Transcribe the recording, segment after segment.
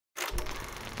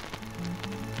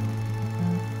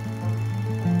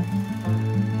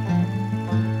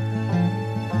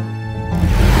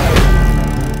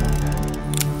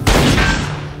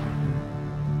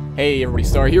Hey everybody,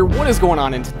 Star here. What is going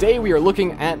on? And today we are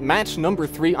looking at match number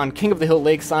 3 on King of the Hill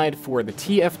Lakeside for the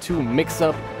TF2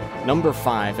 mix-up number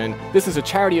 5. And this is a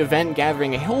charity event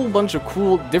gathering a whole bunch of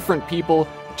cool, different people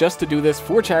just to do this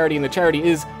for charity. And the charity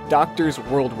is Doctors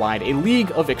Worldwide, a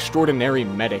league of extraordinary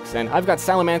medics. And I've got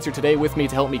Salamancer today with me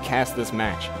to help me cast this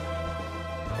match.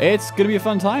 It's going to be a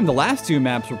fun time. The last two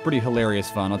maps were pretty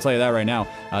hilarious fun, I'll tell you that right now.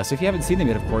 So if you haven't seen them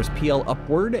yet, of course, PL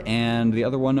Upward, and the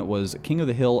other one was King of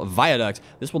the Hill Viaduct.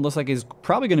 This one looks like it's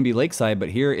probably going to be Lakeside, but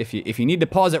here, if you need to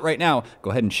pause it right now,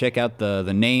 go ahead and check out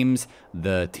the names,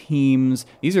 the teams.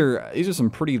 These are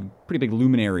some pretty big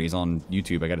luminaries on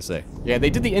YouTube, I gotta say. Yeah, they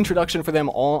did the introduction for them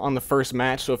all on the first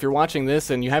match, so if you're watching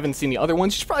this and you haven't seen the other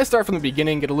ones, you should probably start from the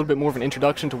beginning, get a little bit more of an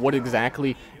introduction to what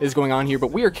exactly is going on here,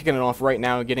 but we are kicking it off right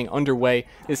now, getting underway.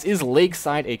 This is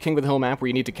Lakeside, a King of the Hill map where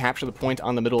you need to capture the point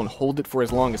on the middle and hold it for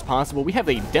as long as possible. We have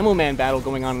a demo man battle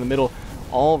going on in the middle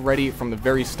already from the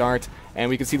very start, and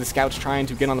we can see the scouts trying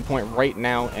to get on the point right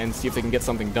now and see if they can get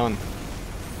something done.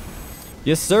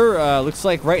 Yes, sir. Looks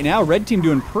like right now, Red Team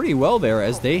doing pretty well there,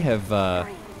 as they have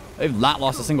they've not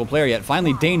lost a single player yet.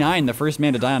 Finally, Day 9, the first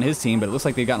man to die on his team, but it looks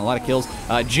like they've gotten a lot of kills.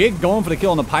 Jig going for the kill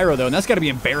on the Pyro, though, and that's got to be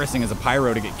embarrassing as a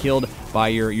Pyro to get killed by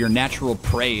your natural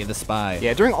prey, the Spy.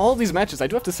 Yeah, during all of these matches, I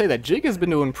do have to say that Jig has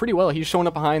been doing pretty well. He's showing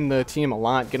up behind the team a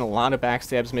lot, getting a lot of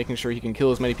backstabs, making sure he can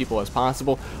kill as many people as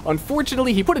possible.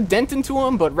 Unfortunately, he put a dent into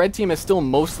him, but Red Team has still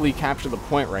mostly captured the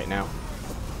point right now.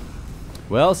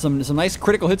 Well, some nice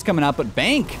critical hits coming out, but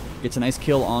Bank gets a nice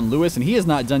kill on Lewis, and he is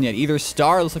not done yet either.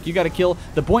 Star, looks like you got a kill.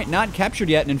 The point not captured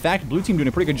yet, and in fact, Blue Team doing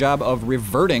a pretty good job of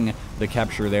reverting the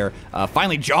capture there.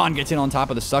 Finally, John gets in on top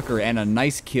of the Sucker, and a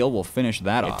nice kill will finish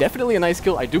that off. Definitely a nice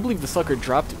kill. I do believe the Sucker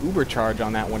dropped Uber Charge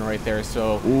on that one right there,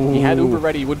 so he had Uber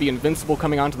ready. He would be invincible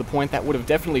coming onto the point. That would have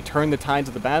definitely turned the tides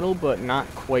of the battle, but not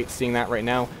quite seeing that right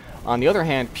now. On the other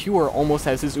hand, Pure almost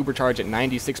has his Uber Charge at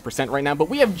 96% right now, but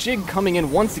we have Jig coming in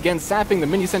once again, sapping the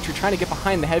mini sentry, trying to get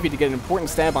behind the heavy to get an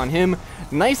important stab on him.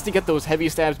 Nice to get those heavy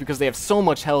stabs because they have so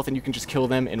much health and you can just kill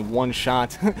them in one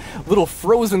shot. Little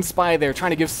frozen Spy there, trying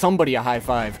to give somebody a high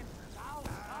five.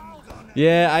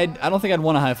 Yeah, I don't think I'd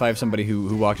want to high-five somebody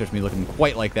who walked up to me looking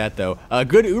quite like that, though.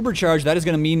 Good Uber Charge, that is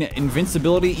going to mean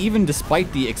invincibility, even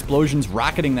despite the explosions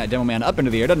rocketing that demo man up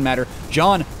into the air. Doesn't matter.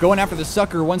 John going after the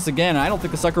Sucker once again. I don't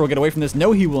think the Sucker will get away from this.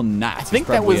 No, he will not. I think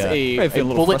that was a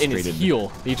bullet in his heel.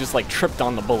 He just, like, tripped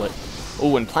on the bullet.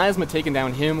 Oh, and Plasma taking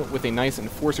down him with a nice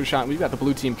Enforcer shot. We've got the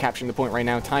Blue Team capturing the point right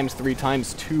now, +3,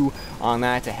 +2 on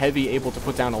that. A Heavy able to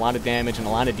put down a lot of damage and a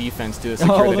lot of defense to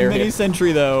secure that area. The mini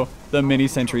sentry, though. The mini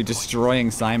sentry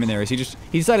destroying Simon there. He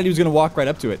decided he was going to walk right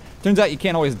up to it. Turns out you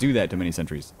can't always do that to mini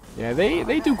sentries. Yeah,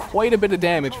 they do quite a bit of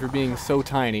damage for being so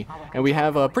tiny. And we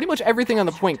have pretty much everything on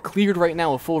the point cleared right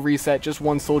now, a full reset. Just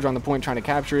one soldier on the point trying to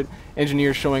capture it.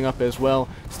 Engineers showing up as well.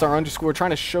 Star underscore trying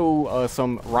to show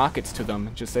some rockets to them.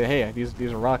 Just say, hey,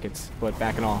 these are rockets, but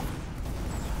backing off.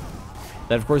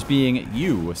 That, of course, being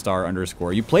you, Star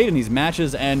underscore. You played in these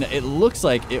matches, and it looks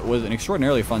like it was an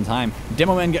extraordinarily fun time.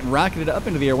 Demo Man getting rocketed up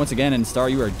into the air once again, and Star,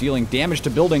 you are dealing damage to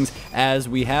buildings as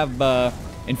we have,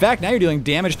 in fact, now you're dealing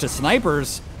damage to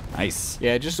snipers. Nice.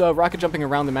 Yeah, just rocket jumping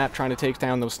around the map, trying to take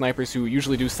down those snipers who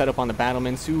usually do set up on the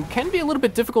battlements, who can be a little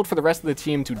bit difficult for the rest of the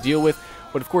team to deal with.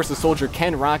 But of course, the soldier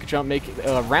can rocket jump, make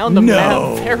around the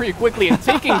map very quickly, and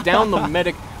taking down the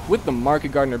medic with the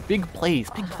Market Gardener. Big plays,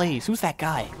 big plays. Who's that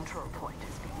guy?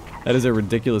 That is a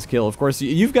ridiculous kill. Of course,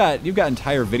 you've got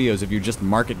entire videos of you just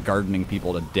market gardening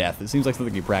people to death. It seems like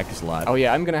something you practice a lot. Oh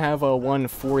yeah, I'm gonna have one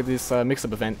for this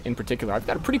mix-up event in particular. I've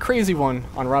got a pretty crazy one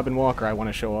on Robin Walker I want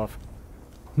to show off.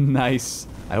 Nice.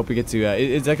 I hope we get to.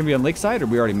 Is that gonna be on Lakeside, or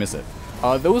we already miss it?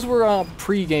 Those were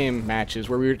pre-game matches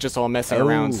where we were just all messing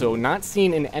around, so not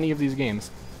seen in any of these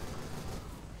games.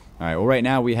 All right, well, right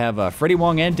now we have Freddie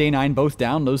Wong and Day 9 both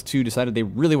down. Those two decided they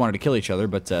really wanted to kill each other,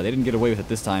 but they didn't get away with it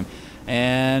this time.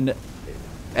 And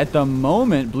at the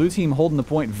moment, Blue Team holding the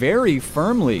point very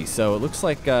firmly, so it looks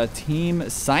like Team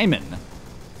Simon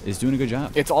is doing a good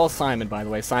job. It's all Simon, by the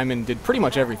way. Simon did pretty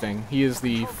much everything. He is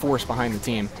the force behind the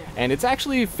team. And it's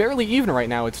actually fairly even right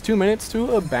now. It's 2 minutes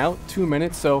to about 2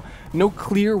 minutes, so no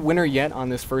clear winner yet on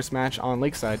this first match on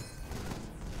Lakeside.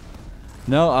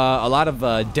 No, a lot of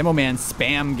Demo Man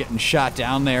spam getting shot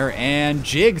down there, and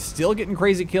Jig still getting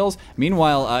crazy kills.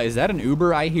 Meanwhile, is that an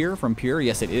Uber I hear from Pure?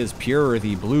 Yes, it is. Pure,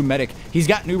 the blue medic, he's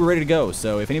got an Uber ready to go,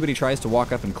 so if anybody tries to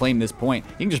walk up and claim this point,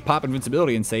 you can just pop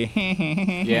invincibility and say,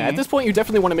 yeah, at this point, you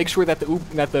definitely want to make sure that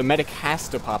the medic has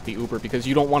to pop the Uber, because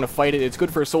you don't want to fight it. It's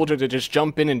good for a soldier to just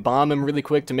jump in and bomb him really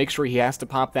quick to make sure he has to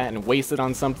pop that and waste it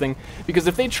on something, because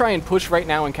if they try and push right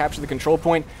now and capture the control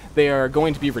point, they are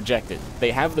going to be rejected.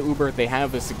 They have the Uber, they have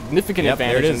have a significant Yep,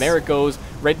 advantage, there it and is. there it goes.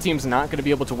 Red team's not going to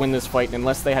be able to win this fight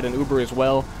unless they had an Uber as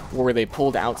well, or where they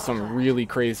pulled out some really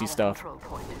crazy stuff.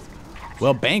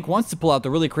 Well, Bank wants to pull out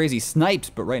the really crazy snipes,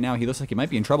 but right now he looks like he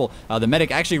might be in trouble. The medic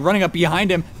actually running up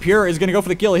behind him. Pure is going to go for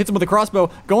the kill. Hits him with a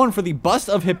crossbow, going for the Bust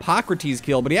of Hippocrates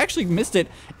kill, but he actually missed it.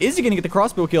 Is he going to get the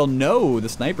crossbow kill? No, the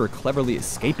sniper cleverly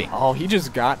escaping. Oh, he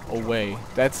just got away.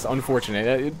 That's unfortunate.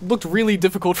 It looked really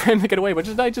difficult for him to get away, but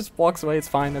he just walks away. It's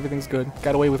fine. Everything's good.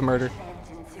 Got away with murder.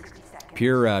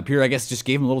 Pure, I guess, just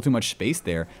gave him a little too much space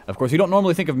there. Of course, we don't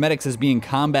normally think of medics as being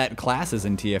combat classes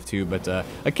in TF2, but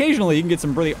occasionally you can get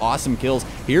some really awesome kills.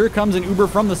 Here comes an Uber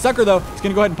from the Sucker, though. He's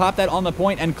going to go ahead and pop that on the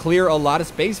point and clear a lot of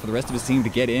space for the rest of his team to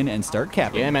get in and start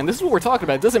capping. Yeah, man, this is what we're talking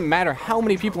about. It doesn't matter how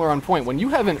many people are on point. When you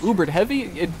have an Ubered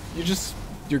heavy,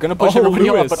 you're going to push everybody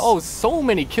off, but so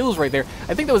many kills right there.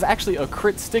 I think that was actually a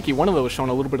crit sticky. One of those showing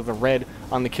a little bit of the red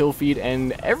on the kill feed,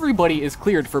 and everybody is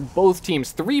cleared for both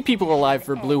teams. 3 people alive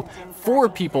for blue, 4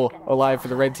 people alive for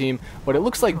the red team, but it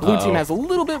looks like blue team has a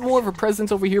little bit more of a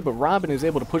presence over here, but Robin is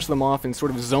able to push them off and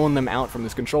sort of zone them out from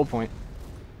this control point.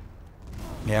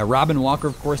 Yeah, Robin Walker,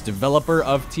 of course, developer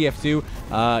of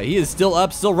TF2. He is still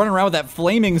up, still running around with that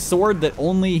flaming sword that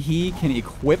only he can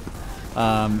equip.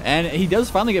 And he does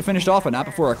finally get finished off, but not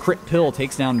before a crit pill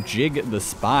takes down Jig the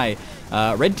Spy.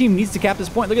 Red team needs to cap this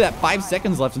point. Look at that, 5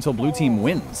 seconds left until blue team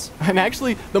wins. And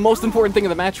actually, the most important thing in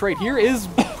the match right here is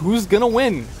who's gonna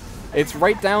win. It's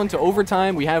right down to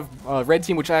overtime. We have red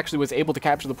team, which actually was able to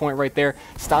capture the point right there,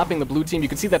 stopping the blue team. You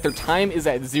can see that their time is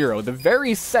at 0. The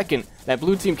very second that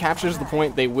blue team captures the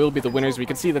point, they will be the winners. We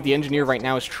can see that the engineer right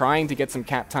now is trying to get some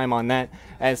cap time on that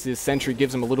as his sentry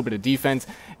gives him a little bit of defense.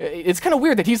 It's kind of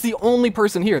weird that he's the only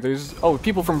person here. There's,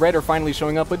 people from red are finally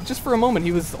showing up, but just for a moment,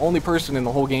 he was the only person in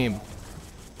the whole game.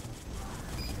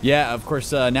 Yeah, of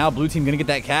course, now blue team going to get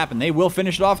that cap, and they will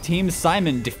finish it off. Team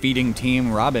Simon defeating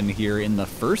Team Robin here in the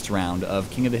first round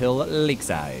of King of the Hill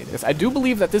Lakeside. Yes, I do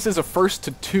believe that this is a 1st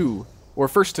to 2, or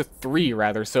 1st to 3,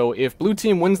 rather. So if blue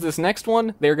team wins this next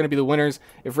one, they're going to be the winners.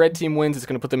 If red team wins, it's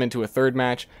going to put them into a 3rd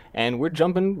match, and we're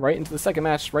jumping right into the 2nd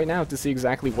match right now to see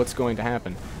exactly what's going to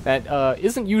happen. That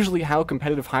isn't usually how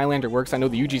competitive Highlander works. I know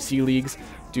the UGC leagues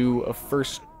do a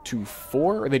 1st to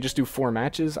 4, or they just do 4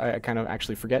 matches. I kind of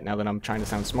actually forget now that I'm trying to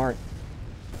sound smart.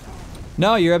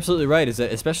 No, you're absolutely right.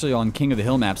 Especially on King of the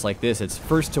Hill maps like this, it's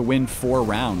first to win 4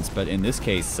 rounds. But in this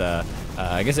case,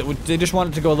 I guess they just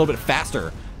wanted to go a little bit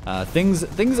faster. Things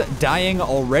dying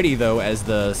already, though, as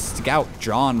the scout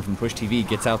John from Push TV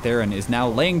gets out there and is now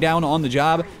laying down on the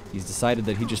job. He's decided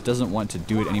that he just doesn't want to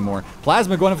do it anymore.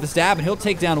 Plasma going up for the stab, and he'll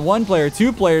take down 1 player,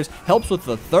 2 players, helps with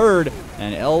the 3rd,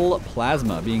 and L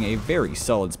Plasma being a very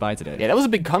solid spy today. Yeah, that was a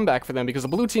big comeback for them because the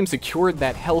blue team secured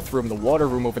that health room, the water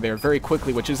room over there, very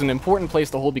quickly, which is an important place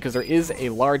to hold because there is a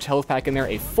large health pack in there,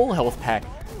 a full health pack,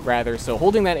 rather. So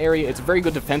holding that area, it's a very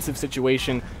good defensive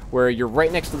situation where you're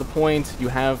right next to the point, you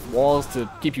have walls to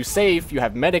keep you safe, you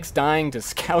have medics dying to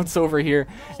scouts over here,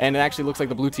 and it actually looks like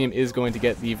the blue team is going to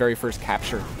get the very first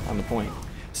capture on the point.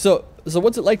 So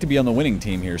what's it like to be on the winning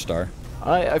team here, Star?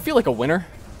 I feel like a winner.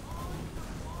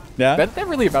 Yeah? That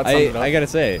really about sums it up. I gotta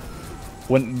say,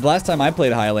 when last time I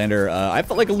played Highlander, I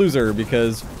felt like a loser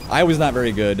because I was not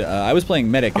very good. I was playing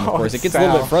medic, and of course it gets a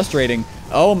little bit frustrating.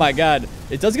 Oh my god,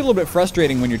 it does get a little bit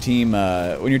frustrating when your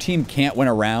team can't win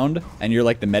a round, and you're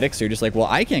like the medic, so you're just like, well,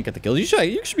 I can't get the kills.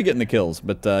 You should be getting the kills,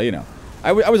 but you know,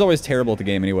 I was always terrible at the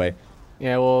game anyway.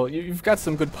 Yeah, well, you've got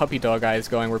some good puppy dog eyes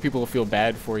going where people will feel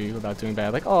bad for you about doing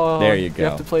bad. Like, oh, there you go. You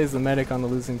have to play as the medic on the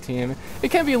losing team.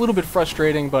 It can be a little bit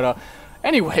frustrating, but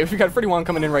anyway, we've got Freddy Wong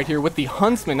coming in right here with the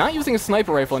Huntsman, not using a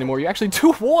sniper rifle anymore. You actually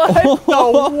do what?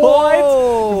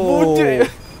 What?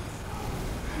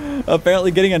 Apparently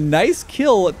getting a nice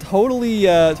kill, totally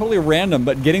random,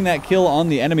 but getting that kill on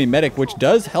the enemy medic, which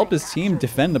does help his team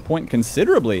defend the point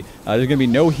considerably. There's going to be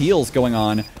no heals going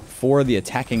on for the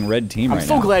attacking red team right now. I'm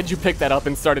so glad you picked that up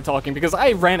and started talking because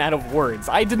I ran out of words.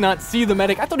 I did not see the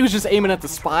medic. I thought he was just aiming at the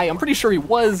spy. I'm pretty sure he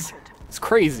was. It's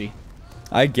crazy.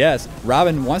 I guess.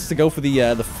 Robin wants to go for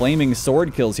the flaming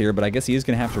sword kills here, but I guess he is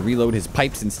going to have to reload his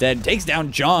pipes instead. Takes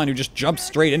down John, who just jumps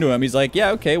straight into him. He's like,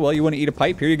 yeah, okay, well, you want to eat a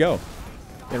pipe? Here you go.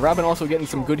 And Robin also getting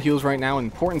some good heals right now.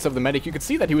 Importance of the medic. You could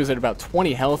see that he was at about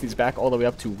 20 health. He's back all the way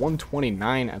up to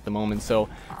 129 at the moment. So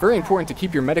very important to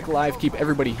keep your medic alive, keep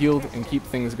everybody healed, and keep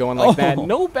things going like that.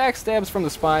 No backstabs from the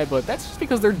spy, but that's just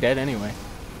because they're dead anyway.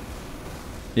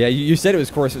 Yeah, you said it was,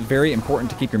 of course, very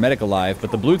important to keep your medic alive,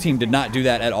 but the blue team did not do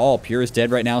that at all. Pure is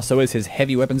dead right now, so is his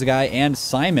heavy weapons guy, and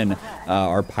Simon,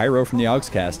 our pyro from the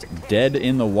Yogscast, dead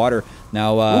in the water.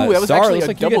 Now, Ooh, that was Star, actually looks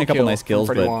like you're getting a couple nice kills,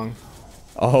 but... Long.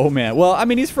 Oh, man. Well, I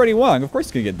mean, he's Freddie Wong. Of course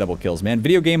he's going to get double kills, man.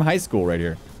 Video game high school right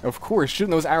here. Of course, shooting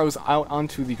those arrows out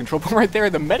onto the control point right there.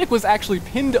 The medic was actually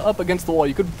pinned up against the wall.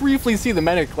 You could briefly see the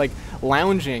medic, like,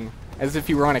 lounging as if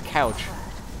he were on a couch.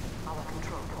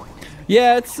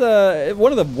 Yeah, it's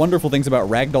one of the wonderful things about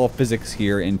ragdoll physics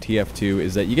here in TF2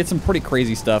 is that you get some pretty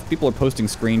crazy stuff. People are posting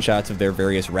screenshots of their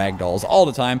various ragdolls all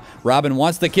the time. Robin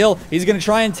wants the kill. He's going to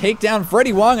try and take down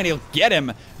Freddie Wong, and he'll get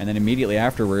him. And then immediately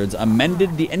afterwards,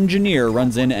 Amended the Engineer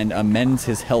runs in and amends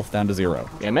his health down to 0.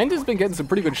 Yeah, Amended's been getting some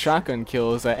pretty good shotgun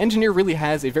kills. Engineer really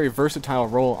has a very versatile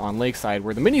role on Lakeside,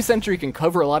 where the mini-sentry can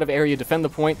cover a lot of area, defend the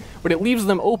point, but it leaves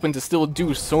them open to still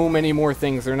do so many more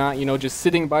things. They're not, you know, just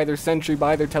sitting by their sentry,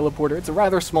 by their teleporter. It's a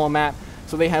rather small map,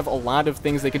 so they have a lot of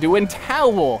things they can do. And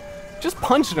Towel, just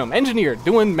punching them. Engineer,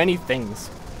 doing many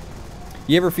things.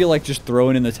 You ever feel like just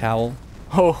throwing in the towel?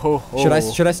 Ho, ho, ho.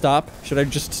 Should I stop? Should I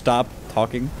just stop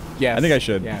talking? Yes. I think I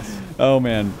should. Yes. Oh,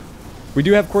 man. We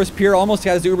do have, of course, Pierre almost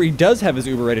has his Uber. He does have his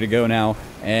Uber ready to go now.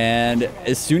 And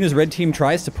as soon as Red Team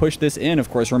tries to push this in, of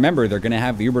course, remember, they're going to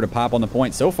have the Uber to pop on the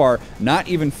point. So far, not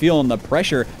even feeling the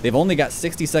pressure. They've only got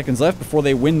 60 seconds left before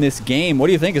they win this game. What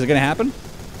do you think? Is it going to happen?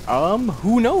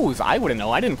 Who knows? I wouldn't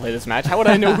know. I didn't play this match. How would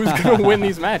I know who's going to win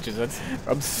these matches? That's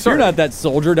absurd. You're not that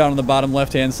soldier down on the bottom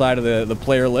left-hand side of the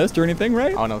player list or anything,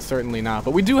 right? Oh, no, certainly not.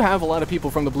 But we do have a lot of people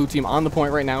from the blue team on the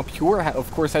point right now. Pure, of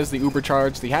course, has the Uber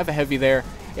charge. They have a heavy there.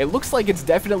 It looks like it's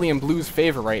definitely in Blue's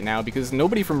favor right now because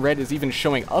nobody from Red is even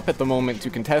showing up at the moment to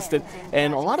contest it,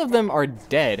 and a lot of them are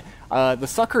dead. The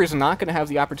Sucker is not going to have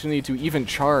the opportunity to even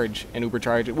charge an Uber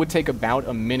charge. It would take about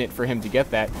a minute for him to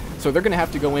get that, so they're going to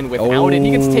have to go in without it.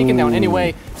 He gets taken down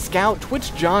anyway. Scout,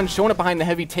 Twitch John showing up behind the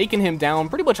heavy, taking him down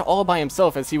pretty much all by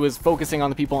himself as he was focusing on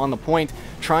the people on the point,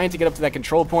 trying to get up to that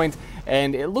control point,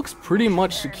 and it looks pretty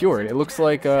much secured. It looks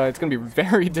like it's going to be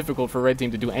very difficult for Red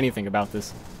Team to do anything about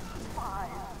this.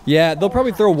 Yeah, they'll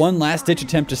probably throw one last-ditch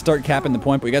attempt to start capping the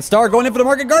point, but we got Star going in for the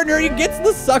Market Gardener. He gets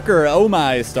the Sucker. Oh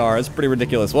my, Star. That's pretty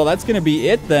ridiculous. Well, that's going to be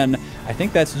it then. I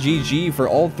think that's GG for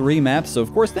all 3 maps, so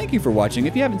of course, thank you for watching.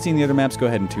 If you haven't seen the other maps, go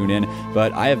ahead and tune in.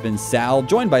 But I have been Sal,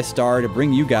 joined by Star, to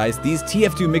bring you guys these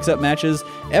TF2 mix-up matches.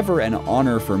 Ever an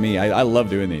honor for me. I love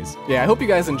doing these. Yeah, I hope you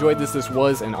guys enjoyed this. This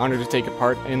was an honor to take a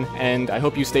part in, and I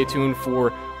hope you stay tuned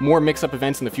for more mix-up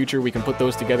events in the future. We can put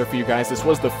those together for you guys. This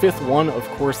was the 5th one. Of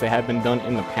course, they have been done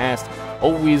in the past.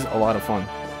 Always a lot of fun.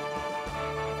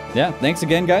 Yeah, thanks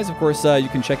again, guys. Of course, you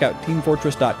can check out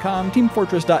TeamFortress.com,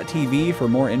 TeamFortress.tv for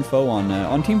more info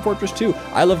on Team Fortress 2.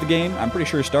 I love the game. I'm pretty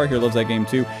sure Star here loves that game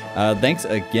too. Thanks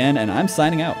again, and I'm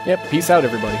signing out. Yep, peace out,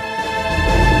 everybody.